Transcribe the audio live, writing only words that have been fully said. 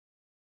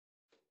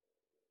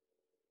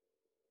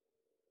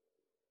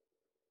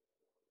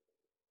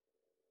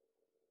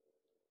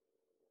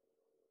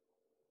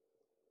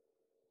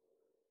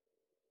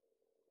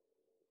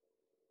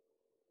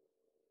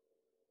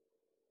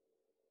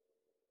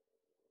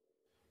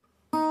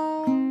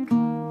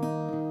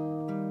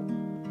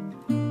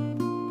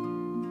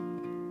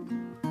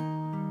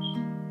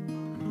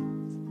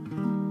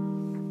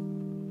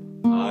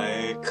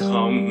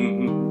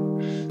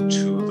come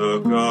to the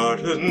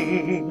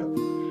garden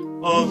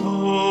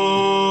alone,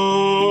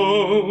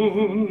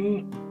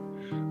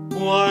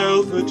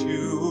 while the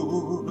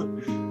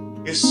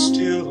dew is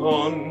still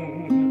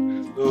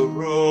on the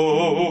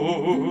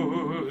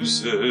roses,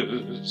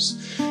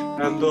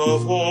 and the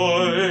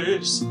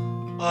voice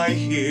I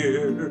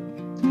hear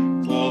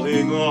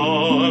falling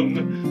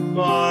on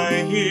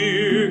my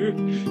ear,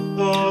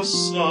 the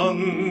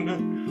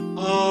Son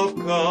of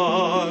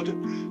God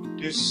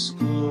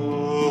discloses,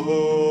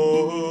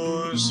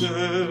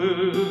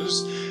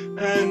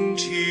 and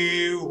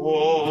he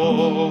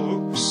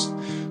walks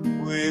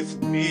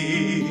with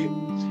me,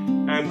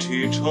 and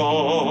he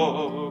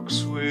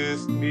talks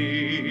with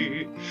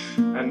me,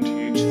 and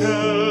he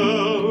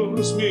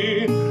tells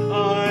me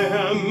I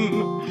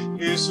am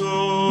his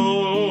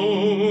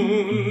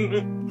own,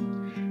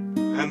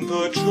 and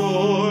the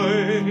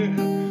joy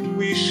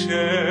we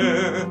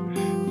share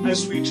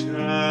as we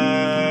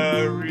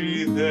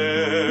tarry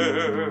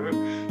there,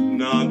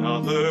 none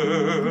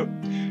other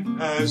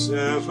has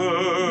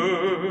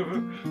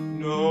ever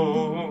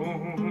known.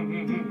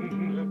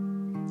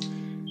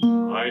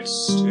 I'd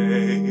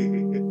stay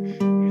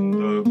in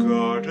the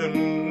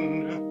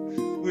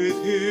garden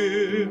with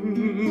him,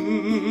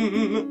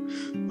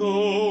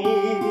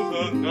 though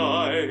the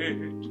night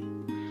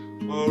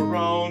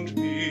around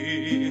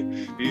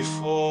me be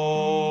falling,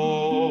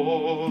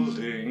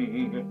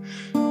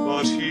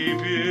 but he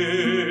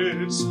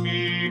bids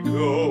me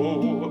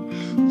go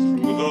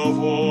through the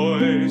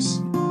voice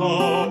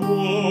of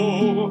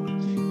woe.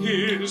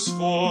 His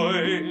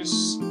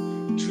voice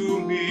to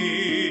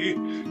me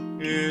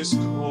is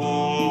calling,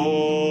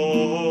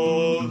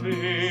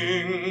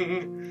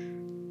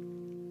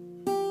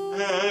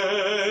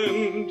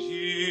 and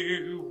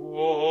he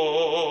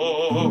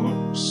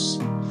walks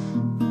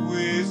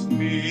with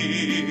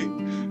me,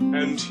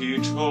 and he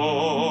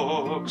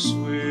talks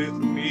with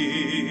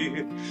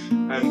me,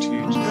 and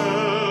he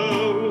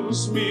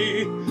tells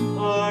me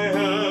I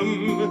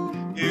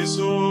am his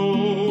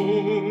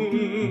own,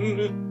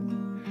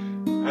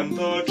 and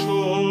the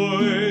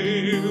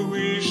joy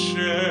we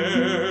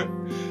share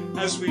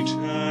as we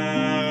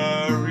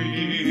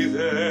tarry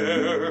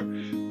there,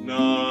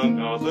 none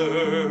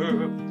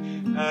other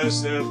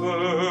has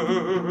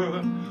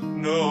ever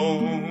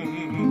known.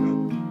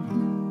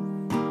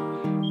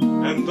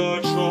 And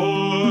the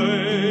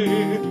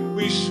joy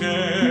we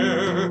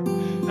share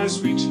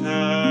as we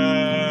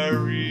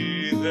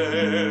tarry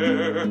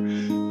there,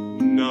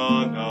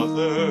 none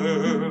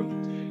other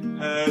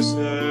has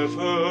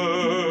ever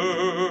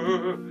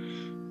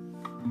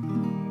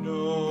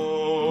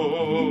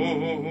known.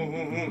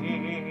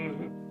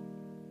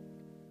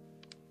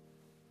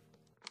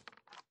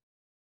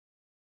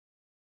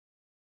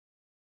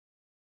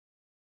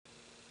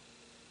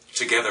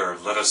 Together,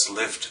 let us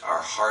lift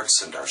our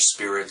hearts and our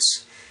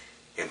spirits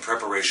in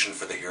preparation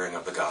for the hearing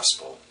of the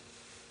Gospel.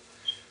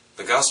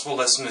 The Gospel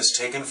lesson is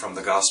taken from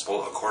the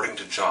Gospel according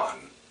to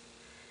John.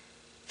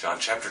 John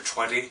chapter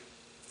 20,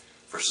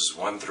 verses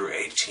 1 through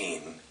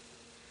 18,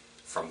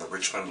 from the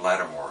Richmond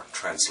Lattimore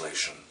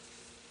translation.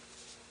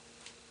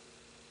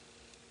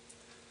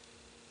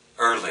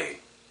 Early,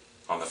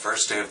 on the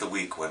first day of the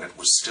week when it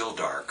was still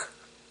dark,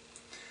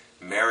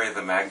 Mary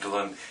the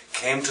Magdalene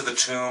came to the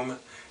tomb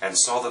and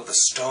saw that the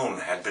stone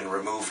had been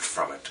removed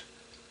from it.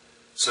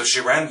 So she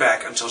ran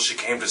back until she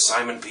came to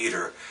Simon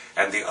Peter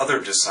and the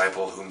other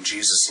disciple whom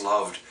Jesus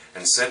loved,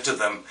 and said to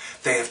them,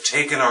 "They have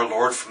taken our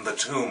Lord from the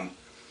tomb,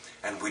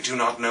 and we do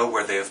not know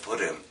where they have put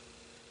him."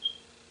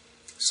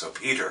 So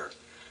Peter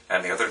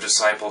and the other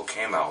disciple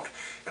came out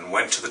and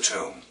went to the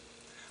tomb.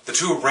 The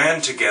two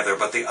ran together,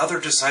 but the other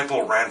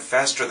disciple ran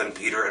faster than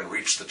Peter and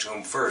reached the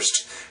tomb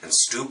first, and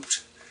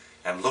stooped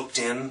and looked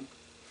in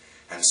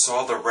and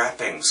saw the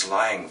wrappings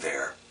lying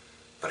there,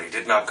 but he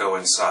did not go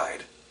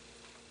inside.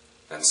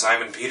 Then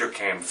Simon Peter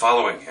came,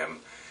 following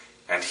him,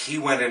 and he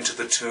went into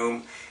the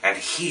tomb, and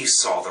he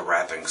saw the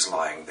wrappings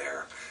lying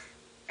there,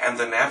 and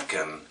the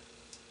napkin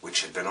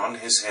which had been on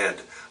his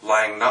head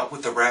lying not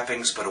with the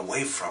wrappings but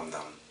away from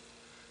them,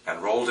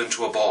 and rolled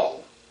into a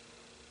ball.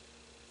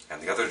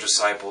 And the other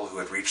disciple who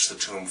had reached the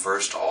tomb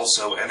first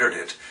also entered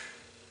it,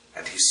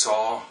 and he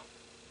saw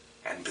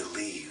and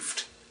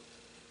believed.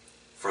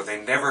 For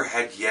they never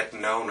had yet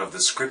known of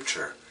the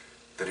scripture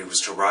that he was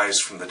to rise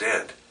from the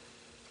dead.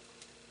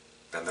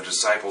 Then the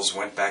disciples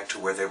went back to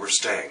where they were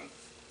staying.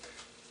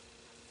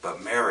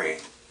 But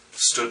Mary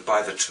stood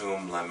by the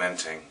tomb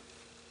lamenting.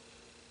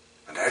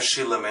 And as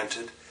she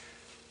lamented,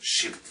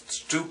 she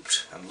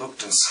stooped and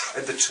looked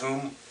inside the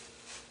tomb,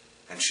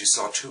 and she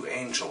saw two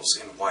angels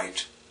in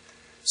white,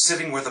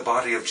 sitting where the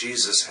body of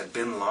Jesus had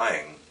been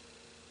lying,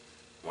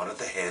 one at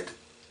the head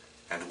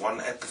and one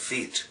at the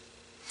feet.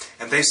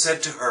 And they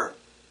said to her,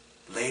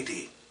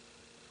 "Lady,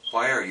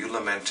 why are you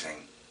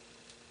lamenting?"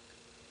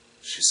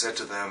 She said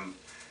to them,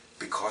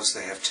 "Because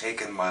they have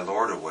taken my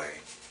Lord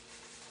away,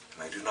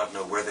 and I do not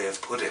know where they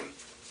have put him."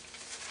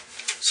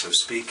 So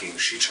speaking,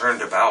 she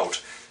turned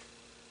about,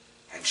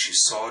 and she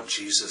saw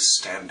Jesus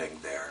standing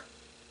there,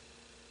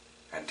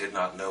 and did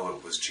not know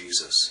it was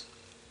Jesus.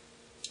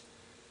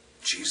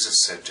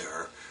 Jesus said to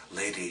her,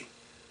 "Lady,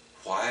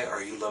 why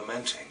are you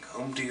lamenting?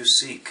 Whom do you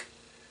seek?"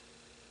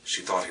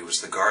 She thought he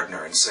was the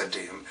gardener and said to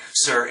him,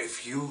 "Sir,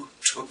 if you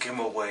took him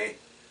away,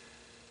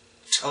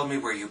 tell me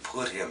where you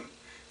put him,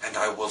 and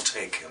I will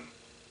take him."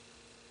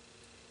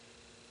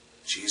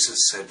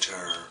 Jesus said to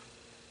her,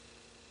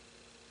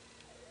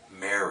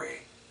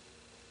 "Mary."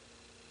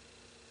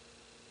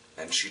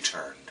 Then she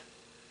turned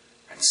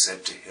and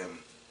said to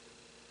him,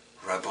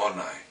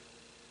 "Rabboni,"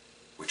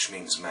 which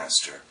means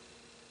master.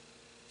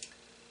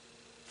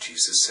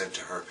 Jesus said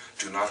to her,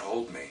 "Do not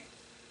hold me,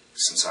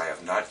 since I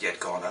have not yet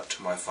gone up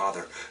to my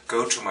Father.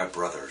 Go to my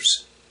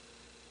brothers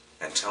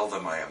and tell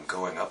them I am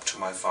going up to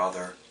my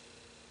Father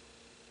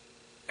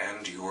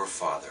and your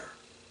Father,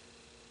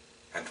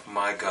 and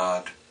my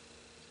God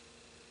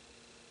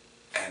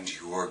and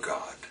your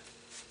God."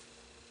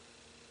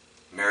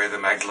 Mary the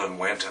Magdalene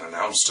went and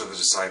announced to the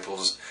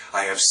disciples,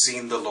 "I have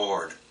seen the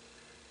Lord,"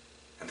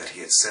 and that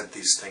he had said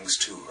these things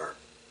to her.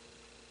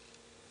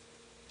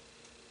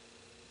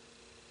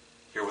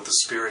 Hear what the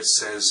Spirit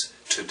says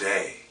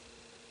today.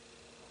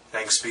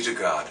 Thanks be to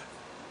God.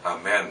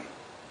 Amen.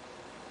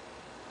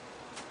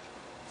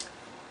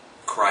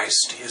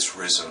 Christ is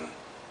risen.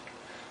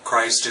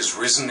 Christ is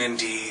risen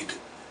indeed.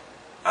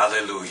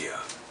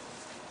 Alleluia.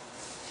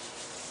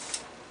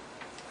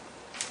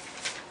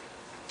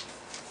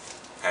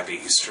 Happy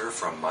Easter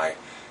from my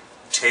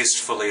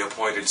tastefully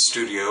appointed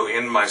studio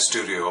in my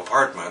studio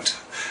apartment,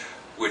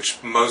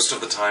 which most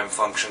of the time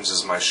functions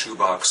as my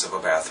shoebox of a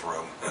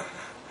bathroom.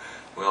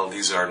 Well,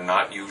 these are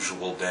not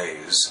usual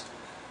days,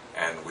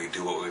 and we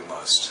do what we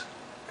must.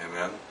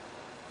 Amen?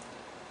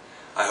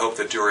 I hope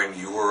that during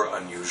your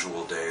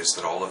unusual days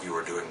that all of you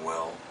are doing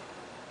well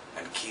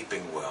and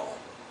keeping well.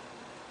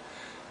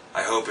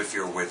 I hope if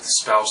you're with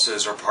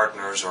spouses or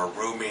partners or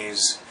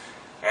roomies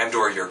and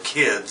or your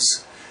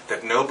kids,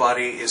 that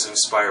nobody is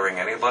inspiring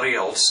anybody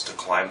else to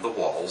climb the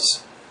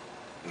walls.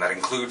 And that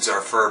includes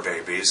our fur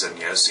babies, and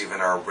yes, even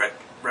our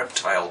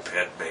reptile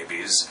pet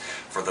babies,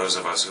 for those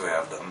of us who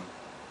have them.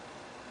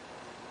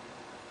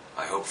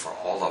 I hope for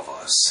all of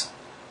us,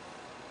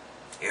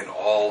 in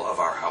all of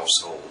our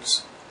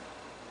households,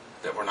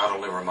 that we're not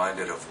only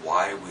reminded of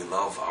why we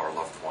love our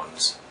loved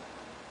ones.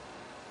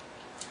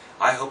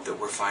 I hope that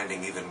we're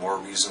finding even more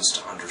reasons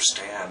to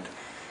understand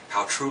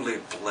how truly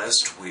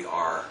blessed we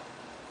are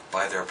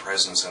by their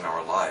presence in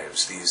our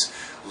lives, these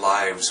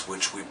lives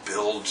which we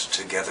build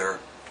together,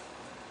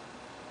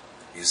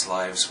 these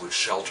lives which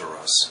shelter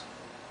us.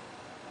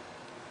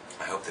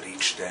 I hope that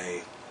each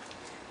day,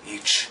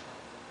 each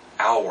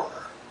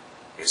hour,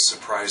 is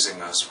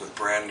surprising us with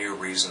brand new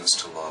reasons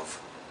to love.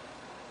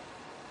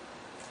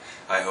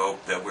 I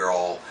hope that we're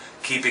all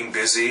keeping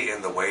busy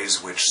in the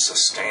ways which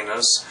sustain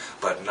us,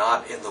 but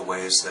not in the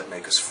ways that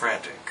make us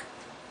frantic.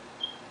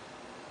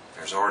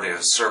 There's already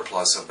a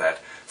surplus of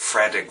that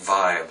frantic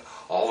vibe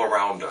all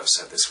around us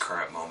at this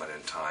current moment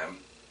in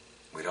time.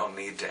 We don't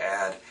need to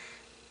add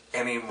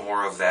any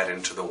more of that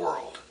into the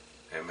world.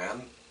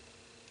 Amen?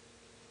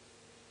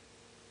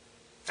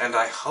 And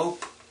I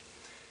hope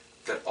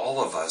that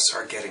all of us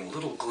are getting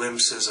little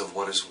glimpses of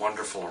what is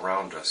wonderful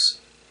around us.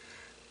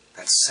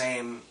 That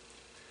same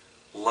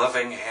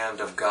loving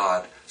hand of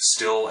God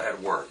still at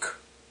work.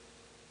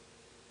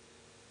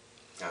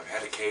 I've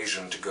had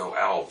occasion to go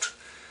out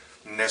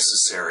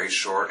necessary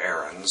short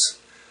errands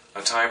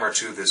a time or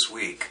two this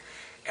week,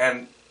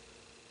 and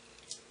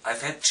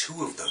I've had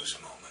two of those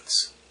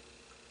moments.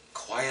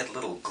 Quiet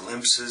little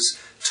glimpses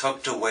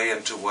tucked away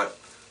into what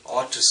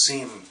ought to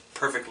seem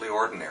perfectly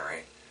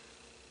ordinary.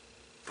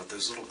 But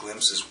those little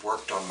glimpses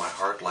worked on my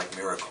heart like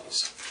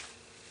miracles.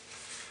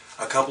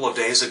 A couple of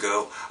days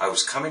ago, I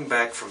was coming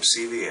back from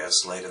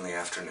CVS late in the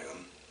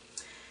afternoon,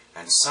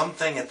 and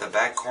something at the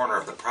back corner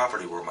of the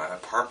property where my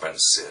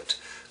apartments sit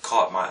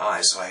caught my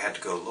eye, so I had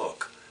to go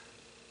look.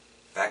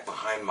 Back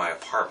behind my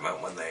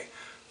apartment, when they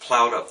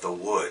plowed up the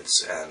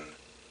woods and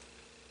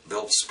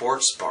built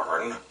Sports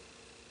Barn,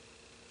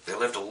 they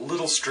left a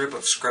little strip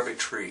of scrubby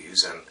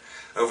trees, and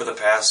over the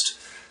past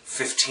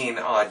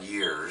 15-odd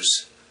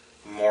years,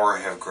 more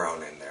have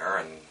grown in there,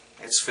 and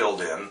it's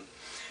filled in.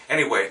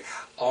 Anyway,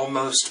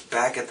 almost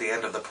back at the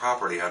end of the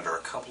property, under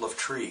a couple of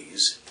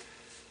trees,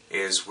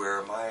 is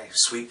where my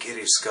sweet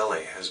kitty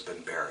Scully has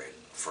been buried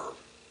for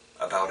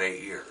about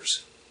 8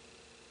 years.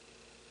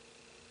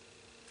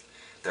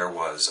 There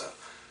was a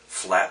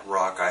flat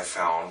rock I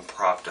found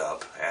propped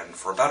up, and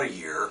for about a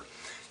year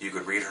you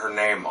could read her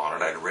name on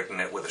it. I'd written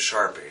it with a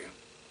Sharpie.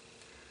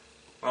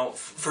 Well,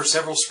 for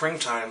several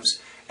springtimes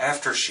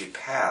after she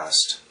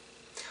passed,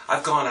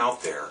 I've gone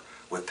out there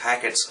with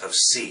packets of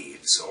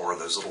seeds, or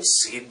those little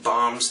seed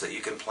bombs that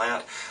you can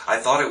plant. I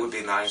thought it would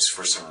be nice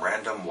for some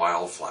random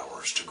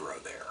wildflowers to grow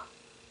there.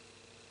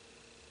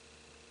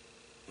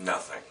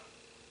 Nothing.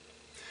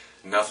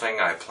 Nothing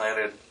I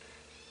planted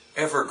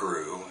ever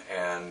grew,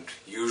 and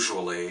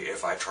usually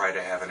if I try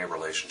to have any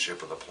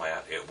relationship with a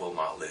plant, it will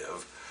not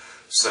live.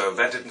 So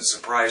that didn't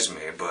surprise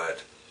me,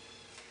 but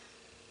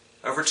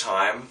over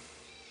time,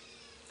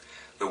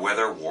 the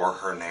weather wore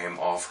her name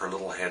off her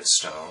little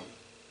headstone.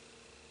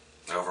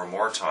 Over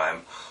more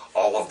time,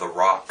 all of the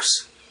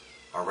rocks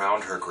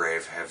around her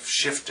grave have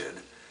shifted,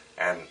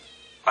 and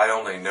I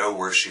only know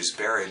where she's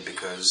buried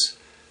because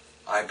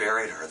I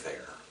buried her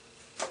there.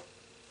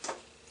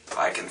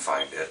 I can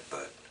find it,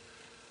 but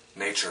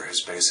nature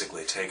has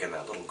basically taken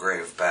that little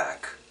grave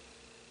back.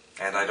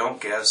 And I don't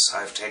guess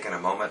I've taken a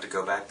moment to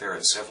go back there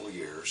in several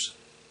years.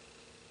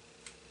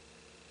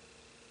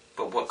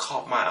 But what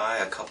caught my eye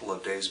a couple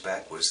of days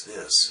back was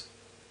this.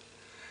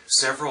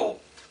 Several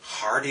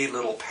hardy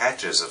little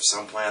patches of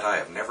some plant I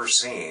have never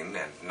seen,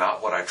 and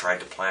not what I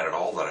tried to plant at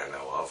all that I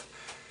know of,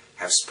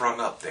 have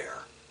sprung up there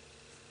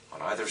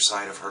on either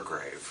side of her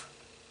grave.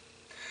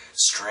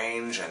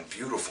 Strange and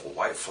beautiful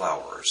white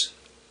flowers,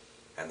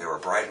 and they were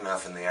bright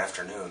enough in the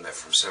afternoon that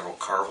from several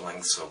carve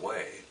lengths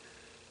away,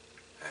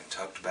 and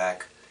tucked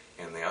back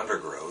in the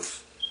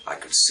undergrowth, I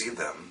could see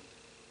them.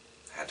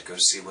 I had to go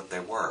see what they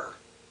were.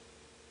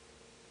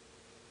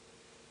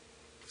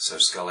 So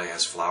Scully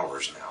has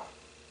flowers now.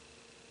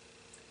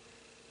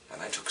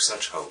 And I took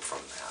such hope from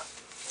that.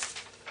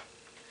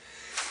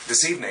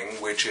 This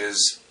evening, which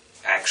is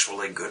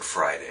actually Good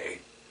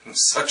Friday,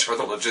 such are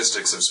the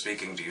logistics of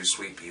speaking to you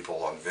sweet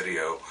people on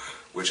video,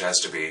 which has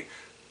to be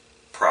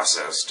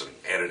processed and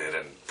edited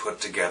and put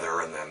together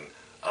and then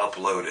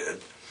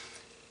uploaded,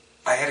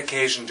 I had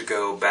occasion to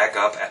go back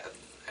up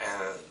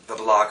the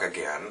block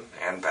again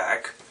and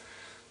back,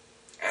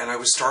 and I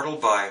was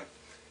startled by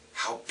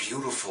how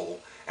beautiful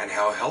and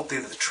how healthy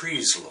the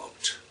trees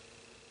looked.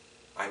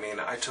 I mean,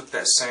 I took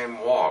that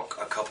same walk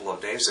a couple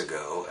of days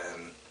ago,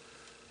 and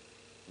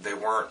they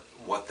weren't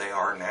what they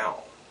are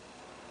now.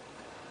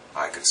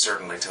 I could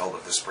certainly tell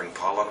that the spring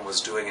pollen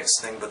was doing its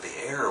thing, but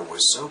the air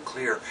was so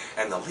clear,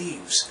 and the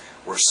leaves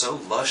were so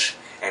lush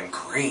and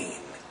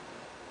green.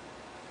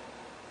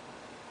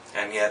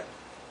 And yet,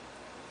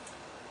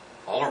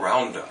 all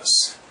around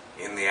us,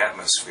 in the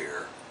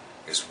atmosphere,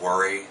 is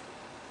worry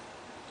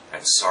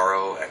and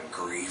sorrow and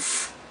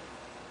grief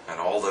and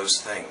all those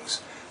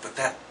things. But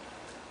that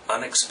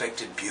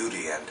unexpected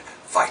beauty and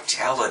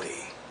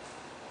vitality,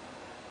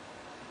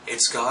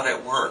 it's God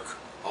at work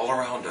all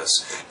around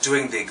us,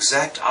 doing the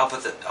exact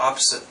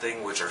opposite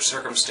thing which our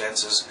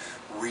circumstances,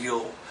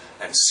 real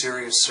and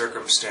serious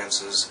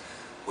circumstances,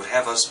 would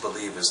have us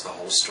believe is the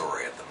whole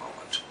story at the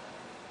moment.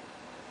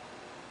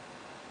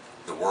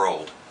 The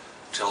world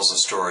tells a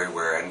story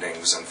where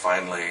endings and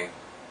finality,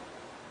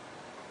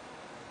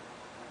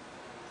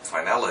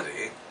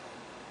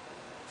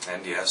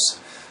 and yes,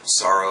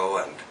 sorrow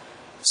and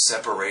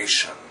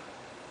separation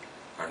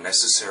are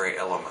necessary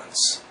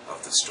elements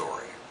of the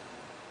story.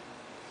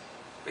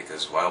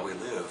 Because while we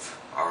live,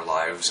 our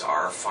lives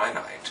are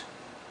finite.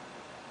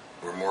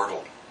 We're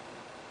mortal.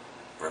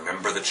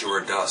 Remember that you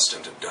are dust,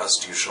 and to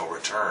dust you shall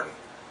return.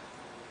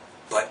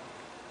 But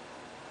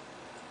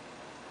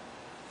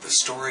the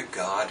story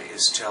God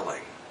is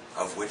telling,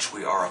 of which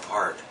we are a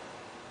part,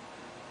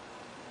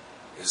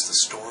 is the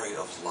story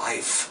of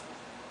life.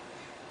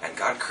 And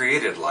God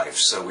created life,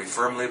 so we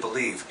firmly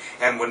believe.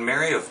 And when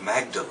Mary of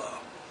Magdala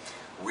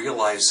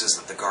realizes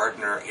that the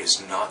gardener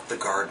is not the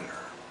gardener,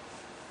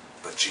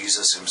 but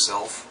Jesus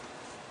himself,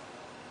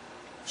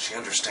 she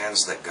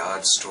understands that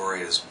God's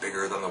story is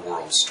bigger than the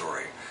world's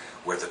story,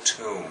 where the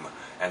tomb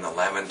and the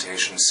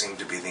lamentation seem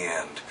to be the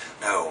end.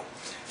 No,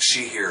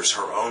 she hears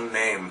her own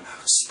name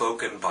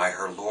spoken by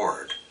her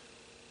Lord,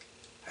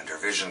 and her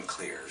vision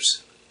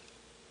clears.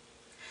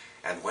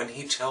 And when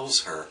he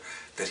tells her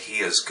that he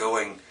is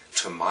going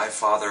to my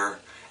Father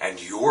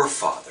and your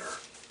Father,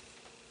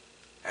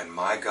 and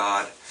my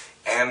God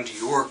and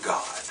your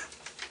God,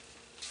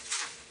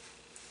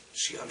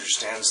 she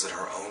understands that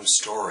her own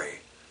story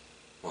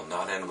will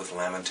not end with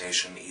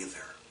lamentation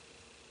either.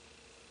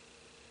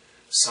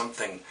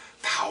 Something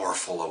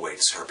powerful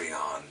awaits her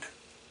beyond,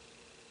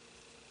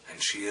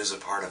 and she is a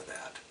part of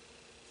that.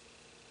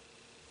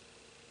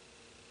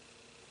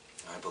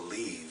 I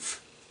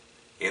believe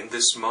in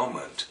this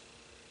moment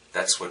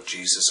that's what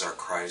Jesus our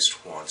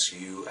Christ wants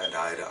you and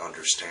I to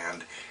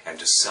understand and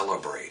to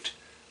celebrate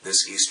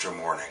this Easter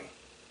morning.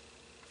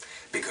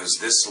 Because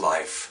this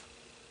life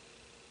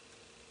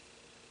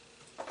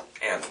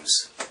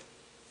ends.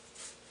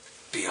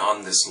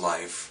 Beyond this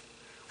life,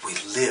 we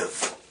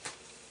live.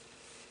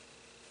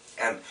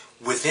 And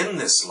within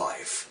this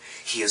life,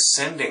 he is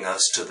sending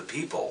us to the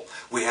people.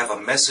 We have a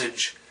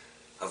message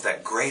of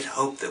that great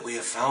hope that we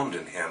have found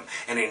in him.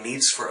 And he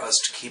needs for us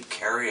to keep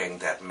carrying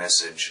that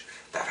message,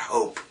 that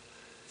hope,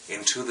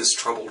 into this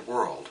troubled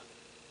world.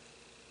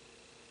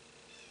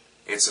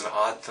 It's an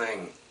odd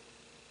thing,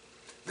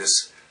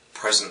 this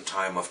present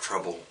time of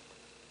trouble.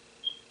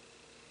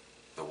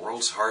 The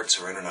world's hearts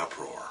are in an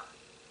uproar.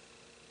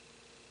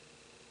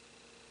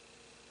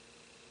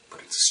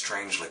 But it's a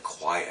strangely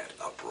quiet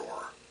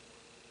uproar.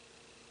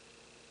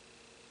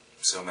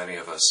 So many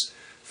of us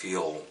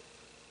feel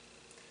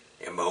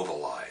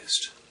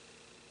immobilized.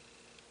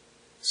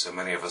 So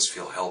many of us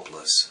feel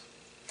helpless.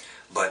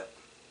 But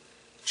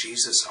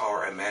Jesus,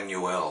 our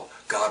Emmanuel,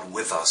 God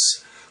with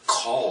us,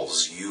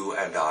 calls you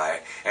and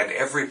I, and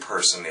every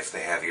person if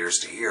they have ears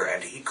to hear,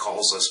 and he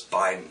calls us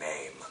by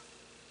name.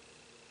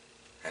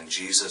 And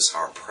Jesus,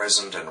 our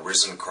present and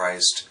risen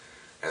Christ,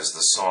 as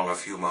the song a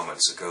few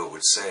moments ago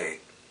would say,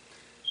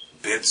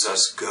 bids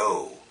us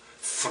go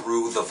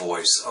through the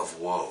voice of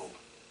woe.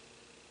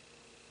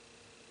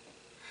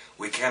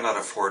 We cannot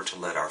afford to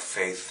let our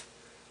faith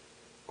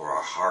or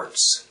our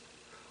hearts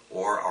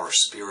or our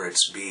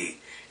spirits be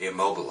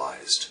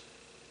immobilized,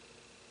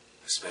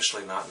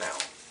 especially not now.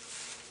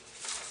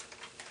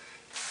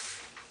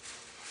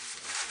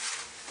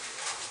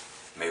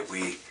 May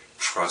we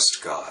trust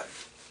God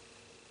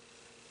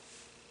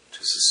to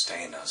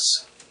sustain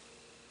us,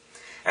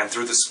 and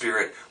through the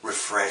Spirit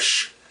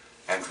refresh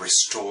and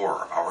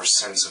restore our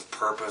sense of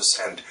purpose,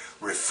 and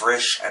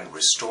refresh and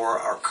restore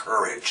our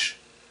courage,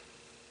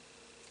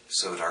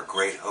 so that our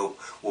great hope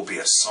will be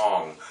a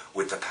song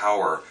with the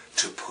power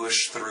to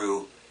push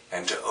through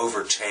and to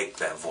overtake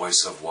that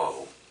voice of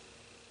woe.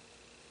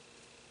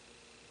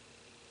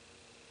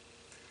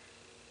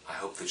 I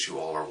hope that you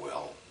all are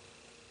well.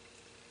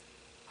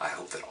 I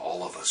hope that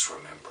all of us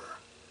remember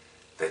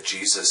that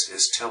Jesus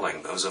is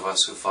telling those of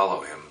us who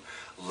follow him,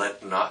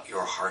 let not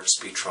your hearts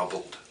be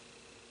troubled,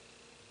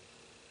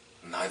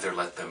 neither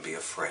let them be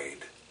afraid.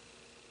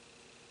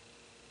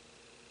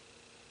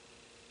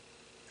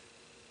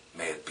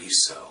 May it be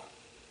so.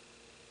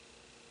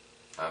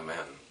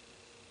 Amen.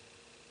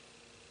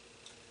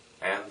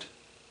 And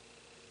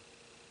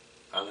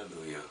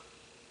Hallelujah.